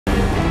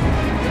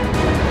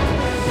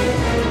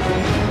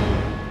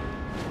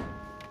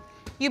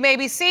You may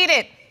be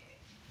seated.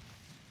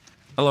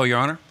 Hello, Your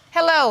Honor.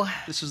 Hello.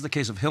 This is the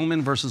case of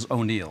Hillman versus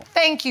O'Neill.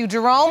 Thank you,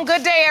 Jerome.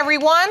 Good day,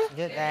 everyone.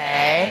 Good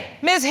day.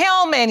 Ms.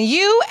 Hillman,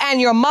 you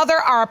and your mother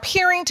are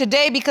appearing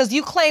today because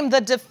you claim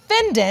the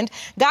defendant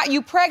got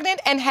you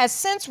pregnant and has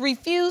since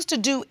refused to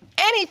do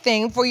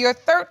anything for your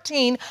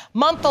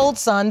 13-month-old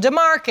son,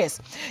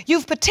 DeMarcus.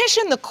 You've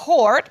petitioned the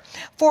court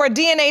for a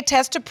DNA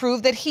test to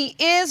prove that he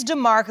is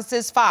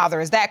DeMarcus's father.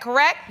 Is that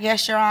correct?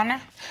 Yes, Your Honor.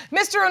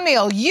 Mr.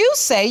 O'Neill, you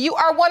say you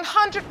are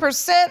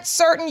 100%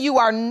 certain you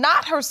are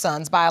not her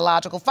son's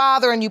biological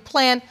father, and you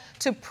plan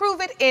to prove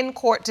it in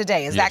court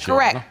today. Is that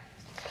correct? Your Honor.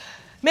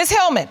 Ms.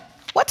 Hillman,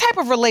 what type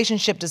of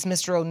relationship does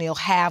Mr. O'Neill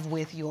have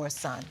with your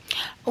son?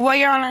 Well,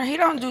 Your Honor, he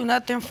don't do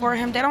nothing for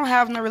him. They don't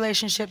have no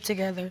relationship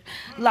together.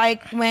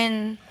 Like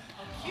when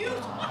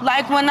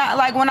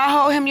I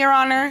hold him, Your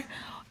Honor,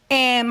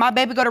 and my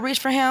baby go to reach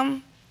for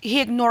him, he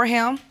ignore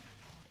him.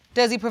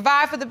 Does he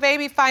provide for the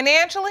baby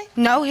financially?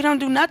 No, he don't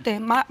do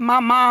nothing. My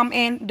mom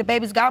and the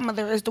baby's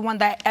godmother is the one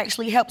that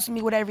actually helps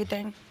me with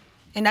everything.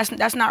 And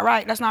that's not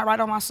right. That's not right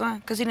on my son,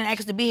 because he didn't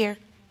ask to be here.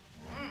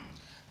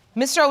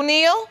 Mr.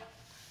 O'Neill,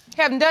 you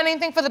haven't done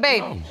anything for the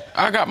baby? No,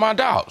 I got my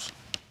doubts.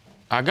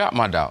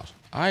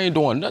 I ain't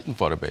doing nothing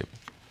for the baby.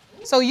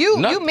 So you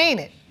Nothing. mean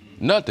it?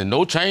 Nothing.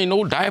 No change,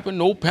 no diaper,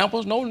 no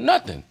pampers, no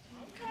nothing.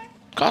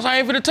 Cause I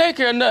ain't finna take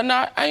care of nothing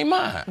I ain't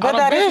mine. But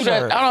that is I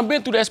yours. done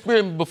been through that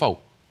experience before.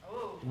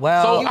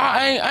 Well, So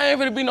I ain't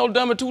finna be no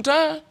dummy 2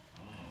 times.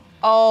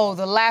 Oh,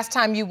 the last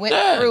time you went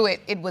through it,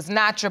 it was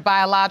not your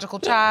biological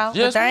child?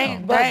 Yes,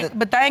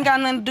 But they ain't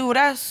got nothing to do with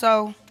us,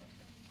 so.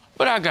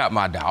 But I got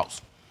my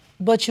doubts.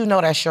 but you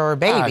know that's your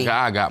baby.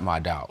 I got my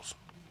doubts.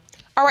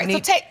 All right,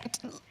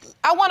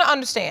 I want to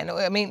understand.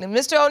 I mean,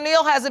 Mr.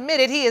 O'Neill has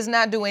admitted he is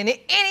not doing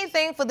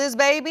anything for this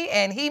baby,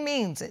 and he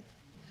means it.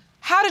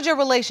 How did your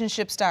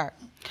relationship start?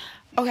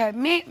 Okay,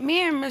 me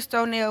and Mr.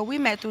 O'Neill, we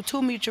met through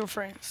 2 mutual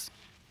friends.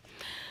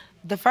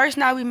 The first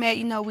night we met,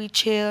 you know, we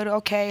chilled,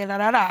 okay,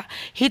 da-da-da.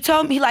 He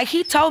told me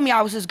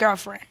I was his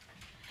girlfriend.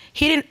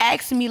 He didn't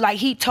ask me like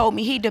he told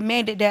me. He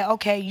demanded that,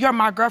 okay, you're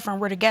my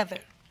girlfriend, we're together.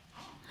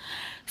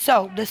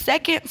 So the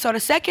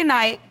second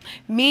night,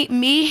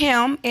 me,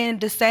 him, and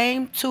the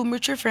same 2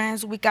 mutual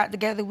friends, we got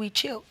together, we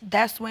chilled.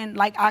 That's when,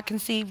 like, I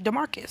conceived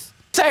DeMarcus.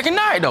 Second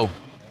night though.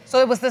 So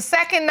it was the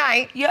second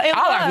night. Yeah, it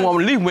I like was. a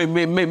woman to leave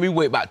make me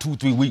wait about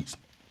 2-3 weeks.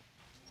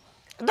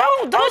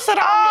 Don't sit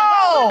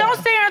Oh. Don't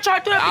stay and try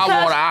to do it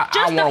I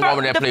because want a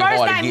woman that the play first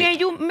hard to night get. me and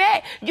you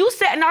met, you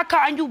sat in our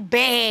car and you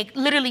begged,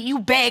 literally you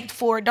begged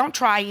for it. Don't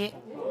try it.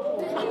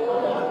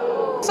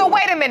 So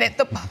wait a minute.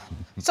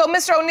 So,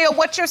 Mr. O'Neill,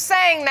 what you're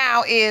saying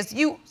now is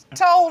you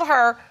told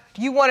her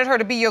you wanted her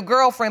to be your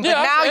girlfriend, but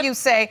Yeah, I now said. you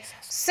say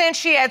since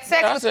she had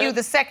sex Yeah, I with said. you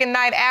the second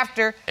night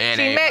after It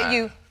she ain't met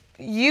mine.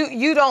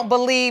 you don't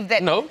believe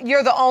that No.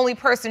 you're the only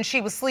person she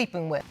was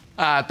sleeping with.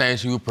 I think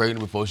she was pregnant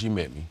before she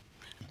met me.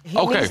 He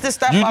Okay. needs to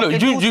step You up look-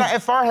 and you- do you- something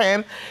for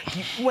him.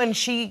 When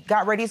she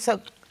got ready to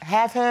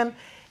have him,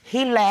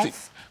 he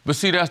left. But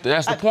see, that's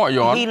the point,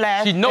 Your Honor. he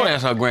left She know and-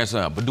 that's her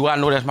grandson, but do I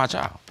know that's my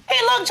child? He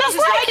looked just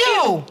like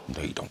you.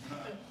 No, you don't.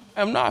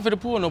 I'm not finna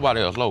pull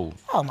nobody else load.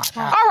 Oh my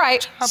God. All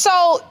right.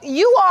 So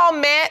you all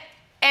met,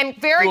 and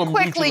very You're a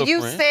quickly mutual you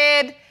friend.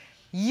 said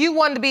you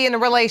wanted to be in a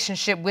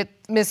relationship with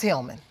Miss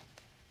Hillman.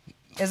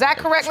 Is that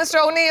correct,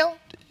 Mr. O'Neill?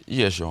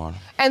 Yes, Your Honor.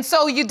 And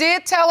so you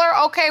did tell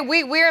her, okay,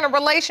 we're in a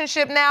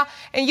relationship now,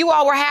 and you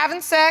all were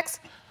having sex.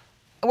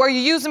 Were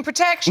you using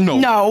protection? No.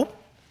 No.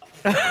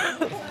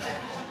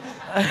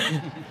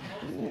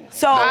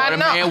 So I The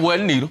know. man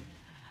wasn't neither.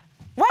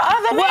 what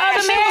other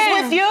man? She man?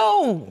 was with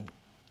you.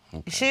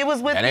 She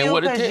was with That ain't you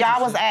what it because takes.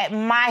 y'all was at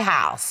my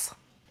house.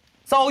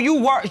 So you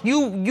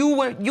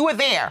were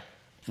there.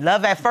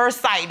 Love at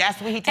first sight.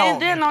 That's what he told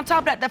And then me. on top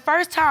of that, the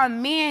first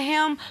time me and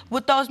him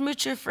with those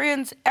mutual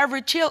friends ever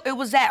chilled, it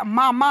was at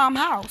my mom's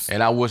house.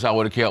 And I wish I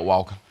would have kept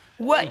walking.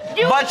 What? But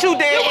you You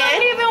didn't.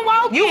 wasn't even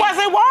walking. You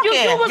wasn't walking.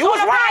 You was You on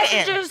was the riding.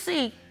 passenger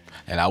seat.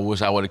 And I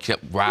wish I would have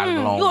kept riding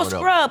along. You a whatever.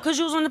 scrub because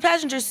you was on the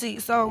passenger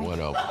seat, so.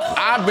 Whatever.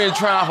 I've been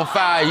trying for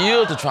 5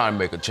 years to try and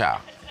make a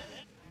child.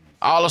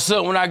 All of a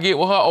sudden, when I get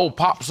with her,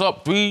 pops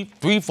up 3,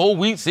 4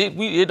 weeks, 6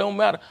 weeks, it don't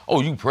matter.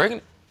 Oh, you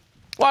pregnant?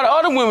 Why the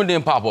other women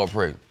didn't pop up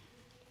pregnant?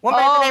 Well,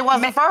 maybe they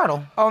wasn't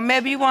fertile. Or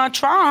maybe you weren't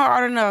trying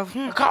hard enough.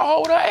 I call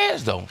her with her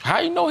ass, though. How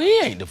you know he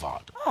ain't the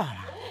father?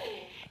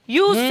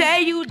 You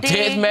say you did.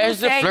 Text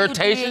messages, you say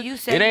flirtation. You did, you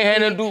said It ain't you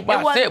had nothing did. to do with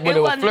my wasn't- sex, but it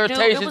was wasn't a dude,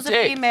 flirtation It was a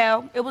text.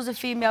 female. It was a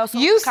female. So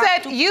You it caught said,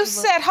 two you people.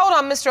 said, hold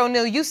on, Mr.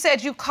 O'Neill, you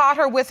said you caught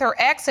her with her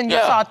ex and you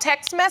Yeah. saw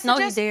text messages? No,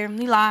 he did.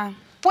 He lying.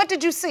 What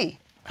did you see?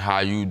 How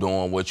you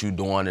doing? What you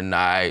doing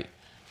tonight?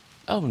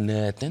 Oh,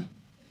 nothing.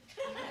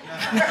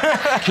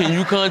 Can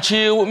you come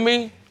chill with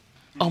me?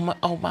 Oh, my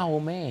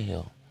old man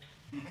here.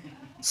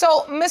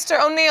 So,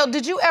 Mr. O'Neill,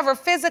 did you ever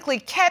physically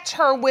catch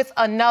her with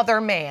another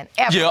man?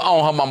 Ever? Yeah,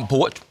 on her mama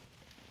porch.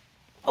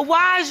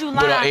 Why is you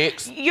lying? her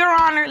ex. Your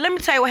Honor, let me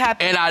tell you what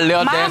happened. And I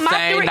left that My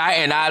same three- night,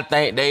 and I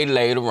think they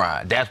laid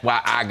around. That's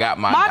why I got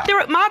my My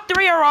doubt.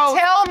 three-year-old.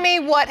 Tell me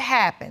what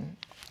happened.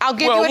 I'll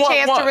give you a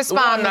chance to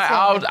respond. One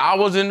night, I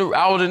was in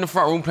the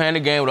front room playing the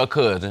game with her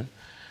cousin,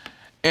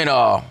 and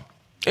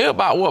it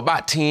was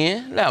about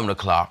 10, 11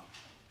 o'clock.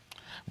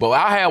 But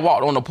I had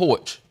walked on the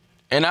porch,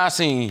 and I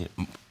seen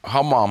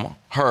her mama,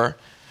 her,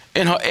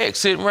 and her ex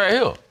sitting right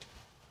here.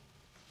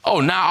 Oh,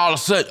 now all of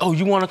a sudden, oh,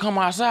 you want to come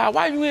outside?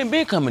 Why you ain't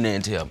been coming in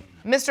and tell me?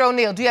 Mr.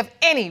 O'Neal, do you have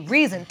any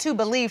reason to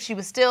believe she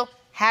was still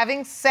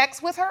having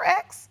sex with her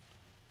ex?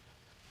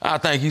 I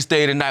think he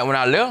stayed the night when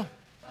I left.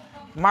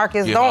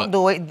 Marcus, don't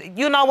do it.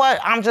 You know what?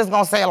 I'm just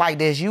gonna say it like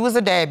this. You was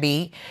a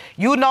deadbeat.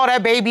 You know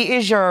that baby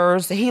is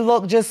yours. He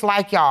looked just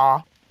like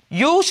y'all.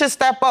 You should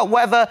step up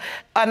whether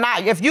or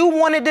not. If you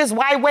wanted this,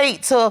 why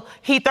wait till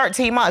he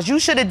 13 months? You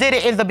should have did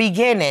it in the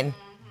beginning.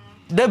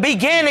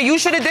 You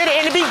should have did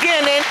it in the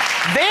beginning.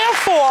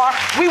 Therefore,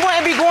 we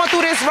wouldn't be going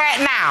through this right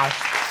now.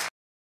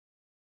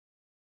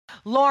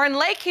 Lauren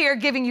Lake here,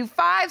 giving you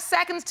 5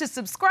 seconds to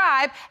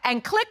subscribe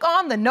and click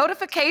on the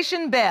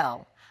notification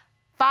bell.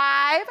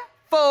 5,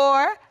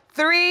 4,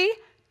 3,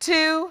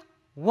 2,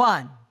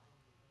 1.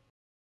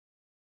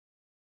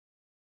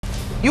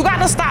 You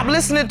got to stop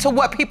listening to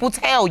what people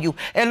tell you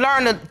and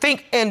learn to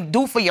think and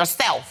do for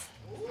yourself.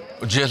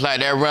 Just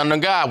like that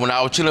random guy when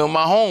I was chilling with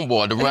my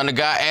homeboy. The random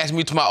guy asked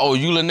me to my, oh,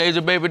 you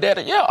Lanesia baby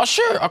daddy? Yeah,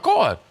 sure, of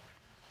course.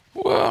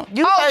 Well.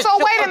 So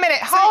wait a minute,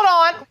 hold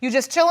on. You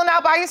just chilling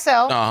out by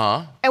yourself.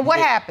 Uh-huh. And what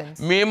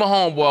happens? Me and my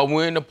homeboy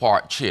were in the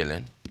park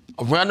chilling.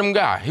 A random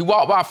guy, he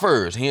walked by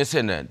first. He ain't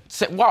sitting there.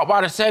 Walked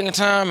by the second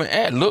time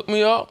and looked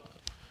me up.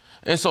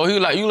 And so he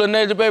was like, you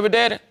Lanesia baby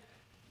daddy?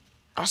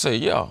 I said,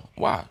 yeah,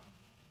 why?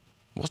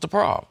 What's the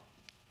problem?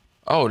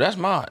 Oh, that's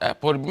supposed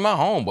to be my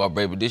homeboy,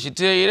 baby. Did she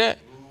tell you that?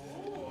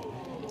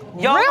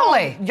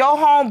 Really? Your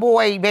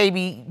homeboy,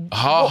 baby.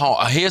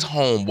 His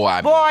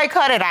homeboy. Boy,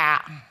 cut it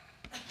out.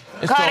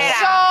 Cut it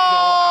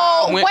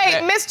out. So, wait,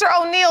 Mr.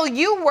 O'Neal,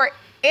 you were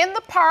in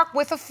the park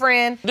with a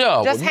friend,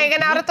 just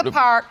hanging out at the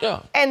park,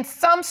 and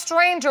some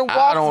stranger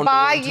walks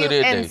by you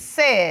and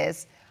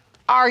says,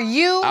 are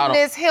you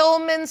Ms.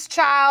 Hillman's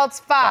child's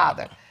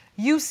father?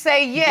 You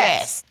say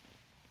yes.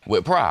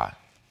 With pride.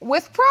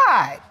 With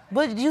pride.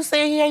 But you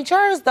say he ain't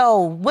yours, though.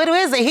 What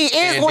is it? He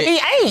is or he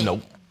ain't.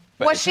 Nope.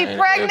 Was she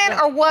pregnant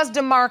or was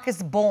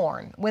DeMarcus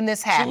born when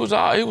this happened?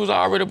 He was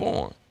already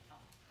born.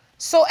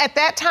 So at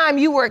that time,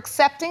 you were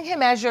accepting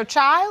him as your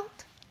child?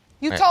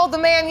 You told the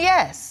man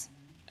yes.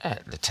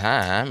 At the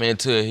time,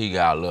 until he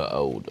got a little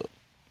older.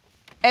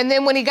 And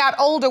then when he got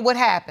older, what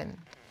happened?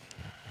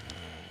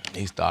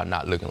 He started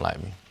not looking like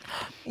me.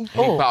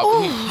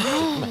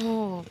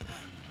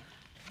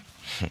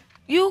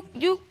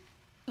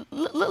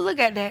 Look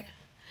at that.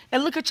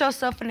 And look at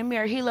yourself in the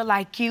mirror. He look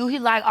like you. He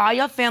like all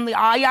your family.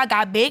 All y'all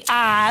got big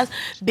eyes,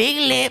 big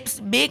lips,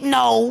 big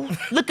nose.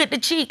 Look at the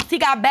cheeks. He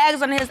got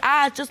bags under his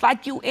eyes just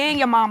like you and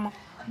your mama.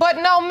 But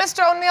no,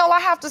 Mr. O'Neal, I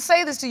have to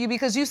say this to you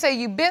because you say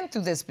you've been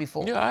through this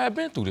before. Yeah, I have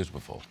been through this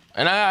before.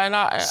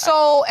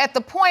 So at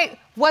the point,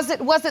 was it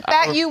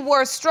that you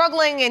were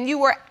struggling and you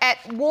were at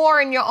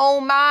war in your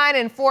own mind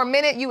and for a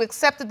minute you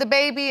accepted the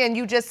baby and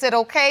you just said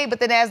okay,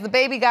 but then as the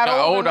baby got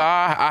older,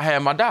 I had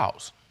my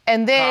doubts.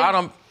 And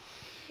then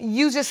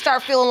you just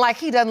start feeling like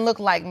he doesn't look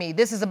like me.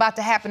 This is about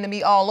to happen to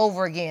me all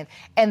over again.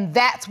 And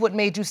that's what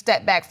made you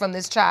step back from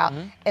this child.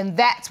 And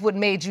that's what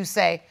made you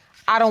say,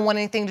 I don't want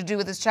anything to do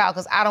with this child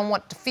because I don't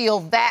want to feel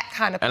that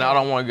kind of pain. And I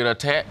don't want to get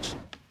attached.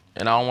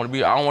 And I don't want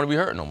to be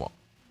hurt no more.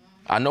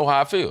 I know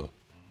how I feel.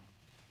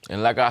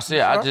 And like I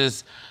said,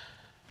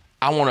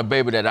 I want a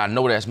baby that I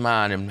know that's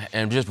mine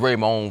and just raise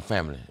my own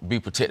family, be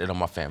protected of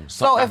my family.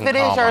 So if it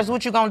is yours,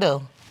 what you gonna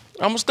do?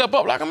 I'm gonna step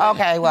up like a man.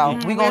 Okay, well,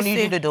 we gonna need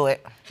you to do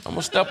it. I'm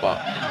gonna step up.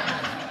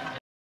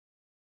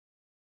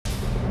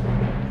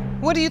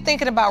 What are you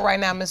thinking about right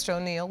now, Mr.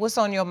 O'Neal? What's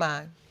on your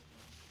mind?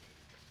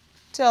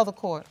 Tell the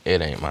court.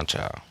 It ain't my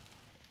child.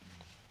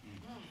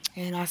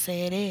 And I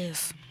say it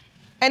is.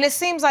 And it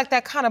seems like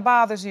that kind of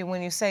bothers you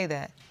when you say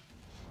that.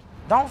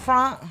 Don't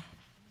front.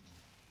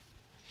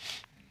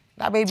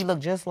 That baby look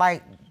just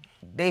like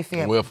they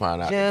feel. We'll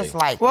find out. Just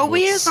like. Well,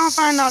 we is gonna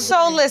find out.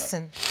 So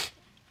listen,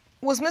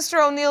 was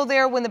Mr. O'Neal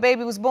there when the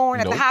baby was born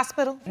at the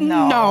hospital?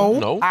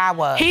 No. I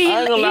was. I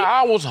ain't gonna lie,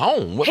 I was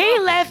home. He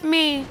left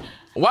me.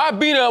 Why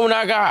be there when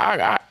I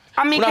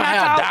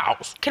had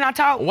doubts? Can I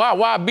talk?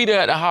 Why be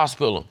there at the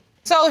hospital?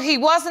 So he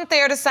wasn't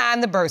there to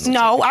sign the birth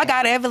certificate? No, I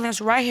got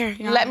evidence right here.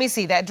 Let me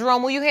see that.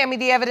 Jerome, will you hand me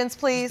the evidence,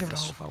 please?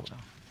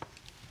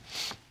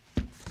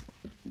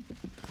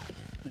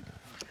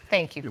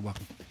 Thank you. You're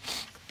welcome.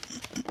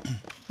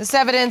 This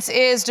evidence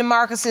is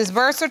DeMarcus's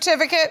birth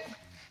certificate.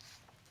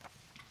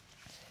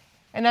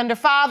 And under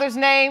father's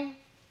name,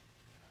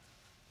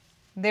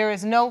 there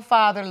is no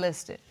father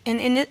listed.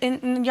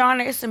 And Your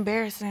Honor, it's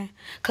embarrassing.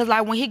 Because,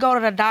 like, when he go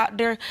to the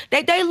doctor,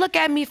 they look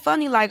at me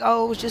funny, like,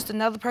 oh, it's just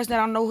another person that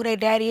don't know who their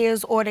daddy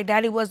is, or their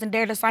daddy wasn't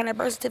there to sign their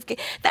birth certificate.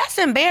 That's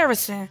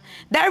embarrassing.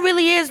 That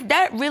really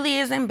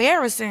is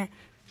embarrassing.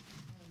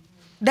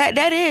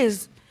 That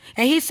is.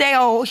 And he say,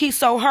 oh, he's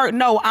so hurt.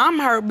 No, I'm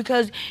hurt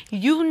because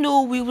you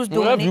knew we was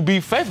doing it. If you be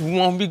faithful, we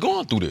won't be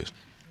going through this.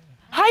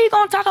 How you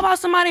gonna talk about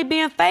somebody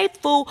being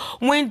faithful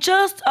when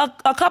just a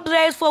couple of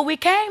days before we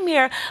came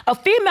here, a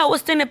female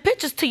was sending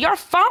pictures to your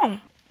phone?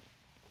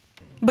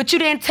 But you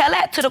didn't tell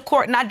that to the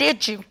court, now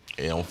did you?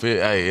 It don't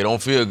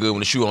feel good when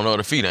the shoe on the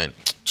other feet, ain't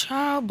it?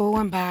 Child, boy,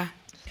 and bye.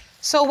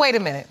 So wait a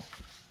minute.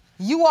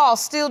 You all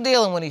still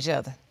dealing with each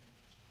other?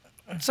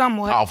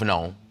 Somewhat. Off and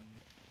on.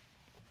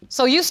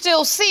 So you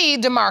still see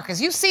DeMarcus,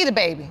 you see the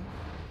baby.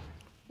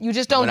 You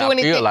just don't When do I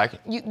anything. feel like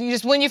it. You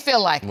just when you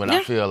feel like it. When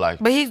I feel like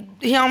it. But he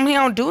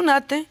don't do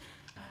nothing.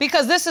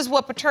 Because this is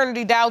what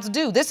paternity doubts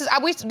do. This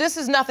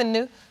is nothing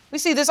new. We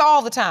see this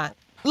all the time.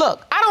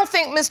 Look, I don't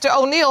think Mr.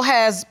 O'Neal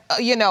has,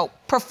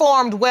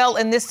 performed well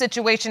in this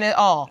situation at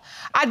all.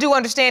 I do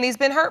understand he's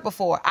been hurt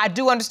before. I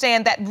do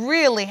understand that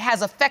really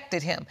has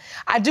affected him.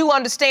 I do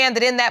understand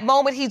that in that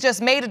moment, he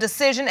just made a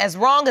decision, as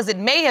wrong as it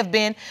may have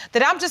been,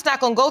 that I'm just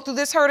not gonna go through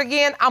this hurt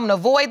again. I'm gonna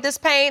avoid this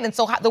pain. And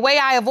so the way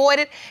I avoid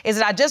it is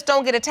that I just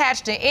don't get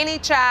attached to any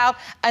child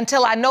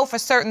until I know for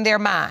certain they're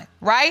mine,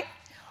 right?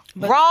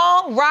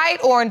 Wrong,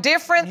 right, or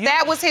indifferent,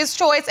 that was his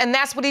choice, and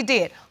that's what he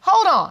did.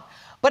 Hold on.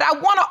 But I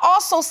want to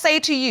also say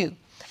to you,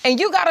 and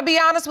you got to be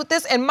honest with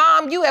this, and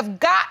Mom, you have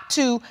got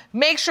to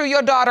make sure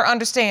your daughter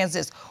understands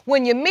this.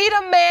 When you meet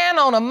a man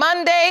on a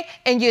Monday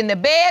and you're in the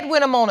bed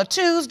with him on a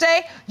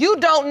Tuesday, you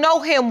don't know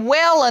him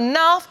well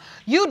enough.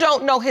 You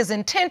don't know his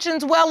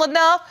intentions well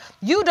enough.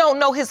 You don't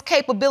know his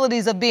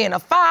capabilities of being a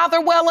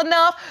father well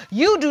enough.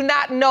 You do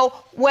not know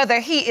whether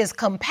he is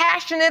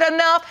compassionate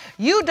enough.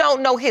 You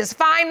don't know his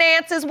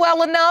finances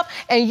well enough.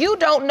 And you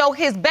don't know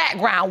his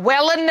background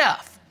well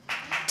enough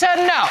to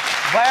know.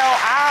 Well,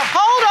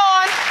 Hold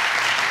on.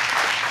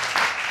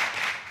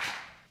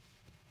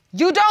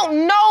 You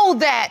don't know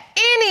that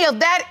any of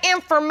that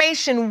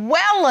information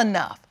well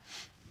enough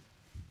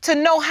to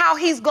know how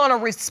he's gonna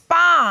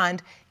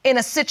respond in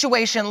a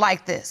situation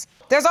like this.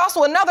 There's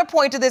also another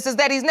point to this, is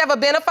that he's never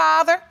been a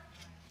father,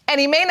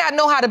 and he may not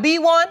know how to be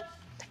one,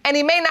 and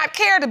he may not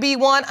care to be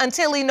one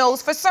until he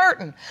knows for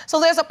certain. So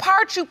there's a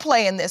part you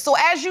play in this. So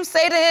as you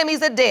say to him,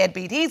 he's a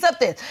deadbeat, he's a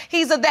this,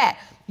 he's a that.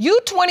 You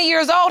 20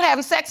 years old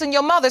having sex in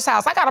your mother's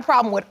house, I got a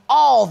problem with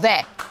all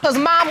that. Because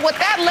Mom, what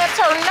that lets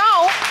her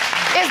know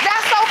is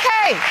that's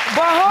okay.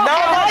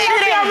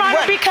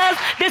 But because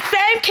the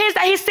same kids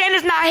that he's saying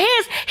is not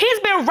his, he's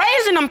been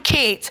raising them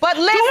kids. But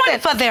listen, doing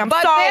for them.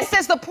 But this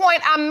is the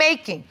point I'm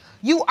making.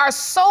 You are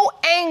so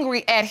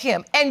angry at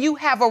him, and you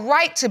have a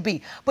right to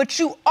be, but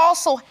you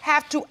also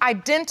have to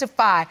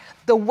identify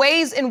the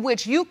ways in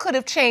which you could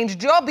have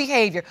changed your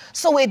behavior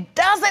so it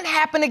doesn't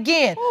happen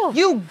again. Ooh.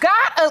 You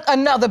got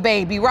another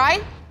baby,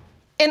 right?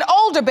 An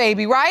older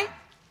baby, right?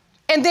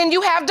 And then you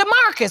have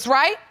DeMarcus,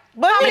 right?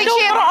 But how many kids?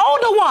 For the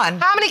older one.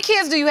 How many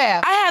kids do you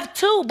have? I have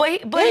two, but he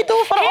do for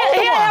the older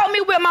he'll one. help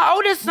me with my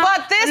oldest son,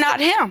 but not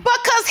him.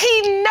 Because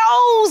he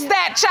knows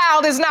that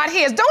child is not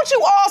his. Don't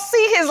you all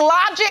see his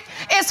logic?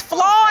 As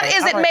flawed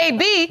as it may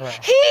be,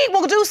 he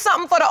will do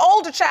something for the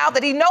older child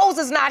that he knows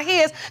is not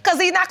his, because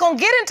he's not going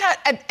to get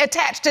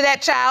attached to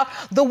that child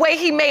the way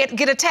he may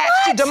get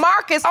attached to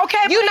DeMarcus. Okay,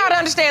 you not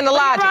understand the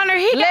logic. Your Honor,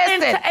 he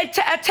got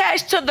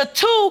attached to the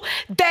two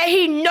that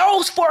he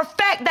knows for a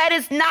fact that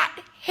is not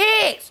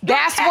his.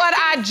 That's what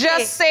I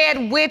just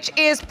said, which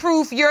is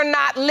proof you're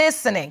not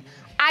listening.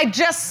 I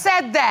just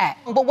said that.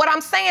 But what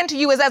I'm saying to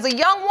you is, as a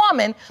young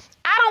woman,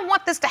 I don't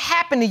want this to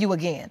happen to you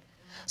again.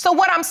 So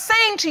what I'm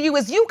saying to you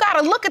is, you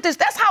gotta look at this.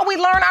 That's how we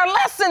learn our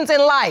lessons in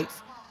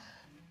life.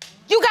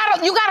 You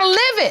gotta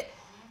live it.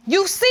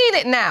 You've seen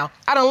it now.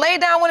 I done laid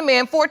down with a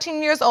man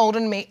 14 years older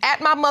than me at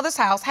my mother's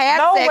house,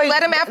 had sex,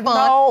 let him have fun.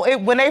 No,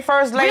 when they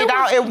first laid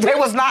down, they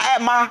was not at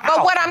my house.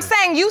 But what I'm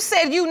saying, you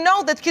said you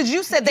know that because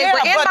you said they were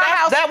in my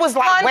house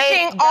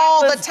punching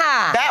all the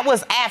time. That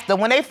was after.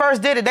 When they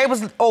first did it, they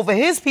was over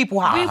his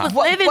people's house. We was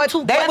living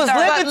together. They was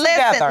living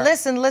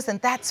together. Listen,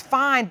 that's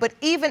fine. But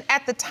even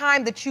at the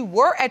time that you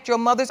were at your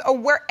mother's or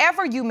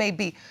wherever you may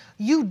be,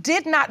 you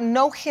did not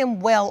know him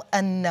well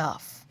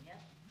enough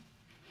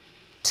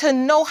to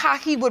know how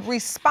he would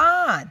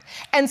respond.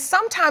 And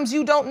sometimes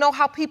you don't know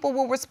how people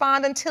will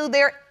respond until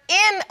they're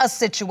in a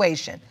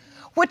situation,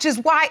 which is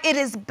why it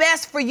is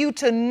best for you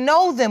to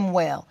know them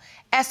well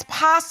as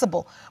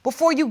possible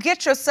before you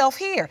get yourself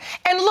here.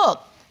 And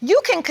look,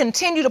 you can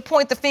continue to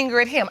point the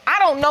finger at him. I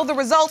don't know the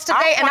results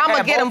today, and I'm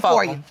gonna get them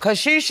for you. Because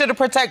she should have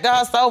protected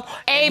herself.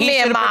 Amen,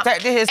 he should Mom. have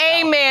protected himself.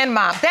 Amen,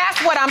 Mom.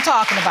 That's what I'm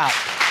talking about.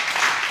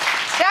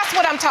 That's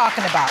what I'm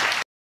talking about.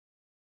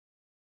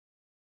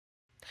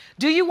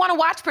 Do you want to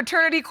watch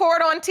Paternity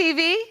Court on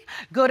TV?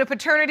 Go to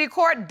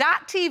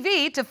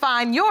paternitycourt.tv to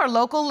find your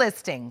local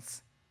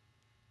listings.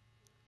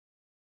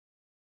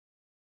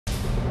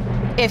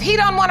 If he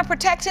don't want to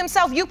protect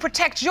himself, you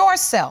protect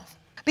yourself.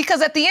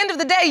 Because at the end of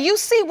the day, you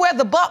see where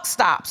the buck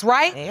stops,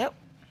 right? Yep.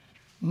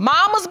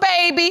 Mama's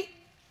baby,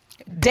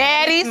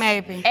 daddy's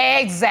maybe.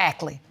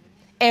 Exactly.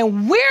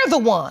 And we're the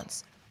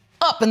ones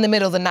up in the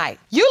middle of the night.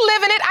 You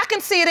live in it, I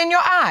can see it in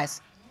your eyes.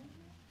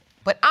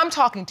 But I'm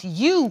talking to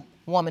you,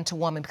 woman to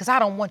woman, because I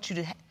don't want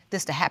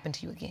this to happen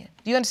to you again.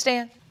 Do you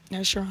understand?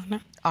 Yes, Your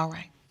Honor. All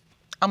right.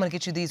 I'm gonna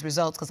get you these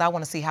results because I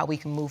want to see how we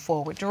can move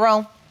forward.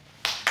 Jerome?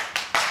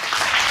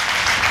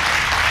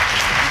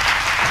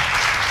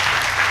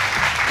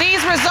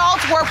 These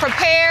results were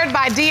prepared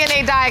by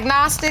DNA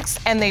Diagnostics,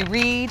 and they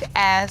read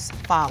as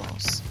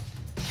follows.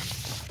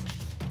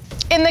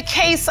 In the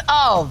case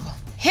of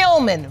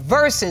Hillman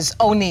versus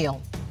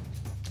O'Neal,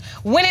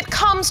 when it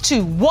comes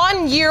to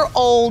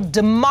 1-year-old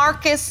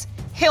DeMarcus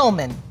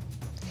Hillman,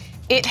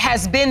 it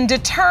has been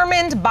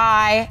determined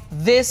by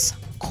this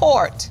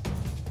court.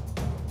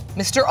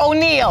 Mr.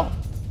 O'Neal,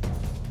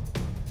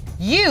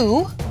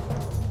 you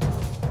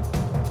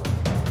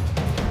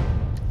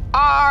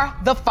are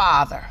the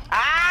father.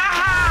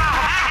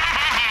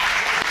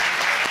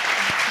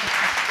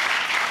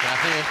 Can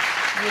I see it?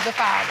 You're the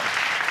father.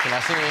 Can I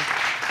see it?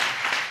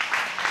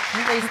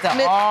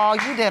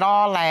 You did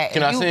all that.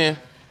 Can I see it?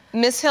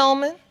 Miss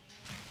Hillman,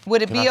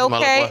 would it Can I be see my little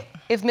okay boy?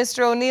 if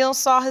Mr. O'Neal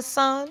saw his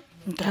son?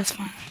 That's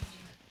fine.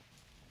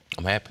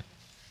 I'm happy.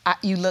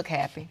 You look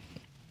happy.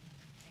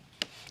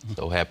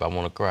 So happy I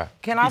want to cry.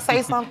 Can I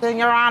say something,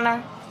 Your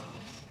Honor?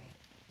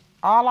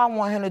 All I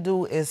want him to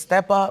do is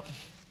step up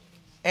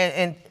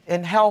and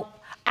help.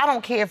 I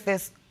don't care if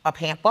it's a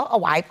pamper, a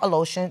wipe, a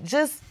lotion.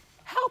 Just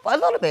help a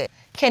little bit.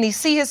 Can he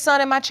see his son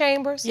in my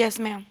chambers? Yes,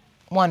 ma'am.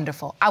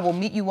 Wonderful. I will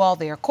meet you all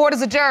there. Court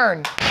is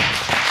adjourned.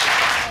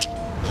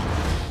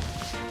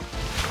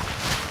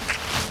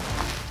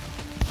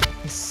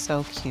 He's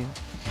so cute.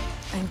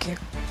 Thank you.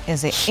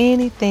 Is there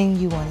anything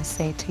you want to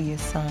say to your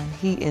son?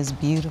 He is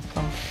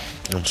beautiful.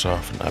 I'm sorry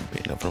for not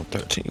being there for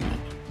 13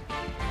 months.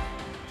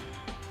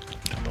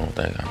 I don't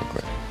think I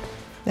regret it.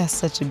 That's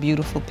such a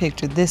beautiful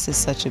picture. This is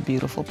such a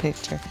beautiful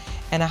picture.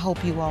 And I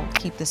hope you all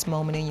keep this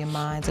moment in your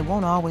minds. It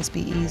won't always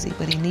be easy,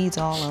 but he needs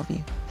all of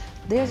you.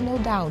 There's no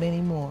doubt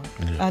anymore.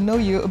 Yeah. I know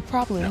you're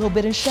probably a little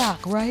bit in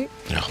shock, right?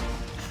 Yeah.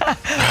 But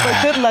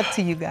good luck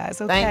to you guys,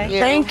 okay? Thank you.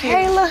 Thank you.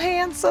 Hey, little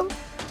handsome.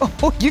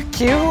 Oh, you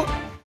cute.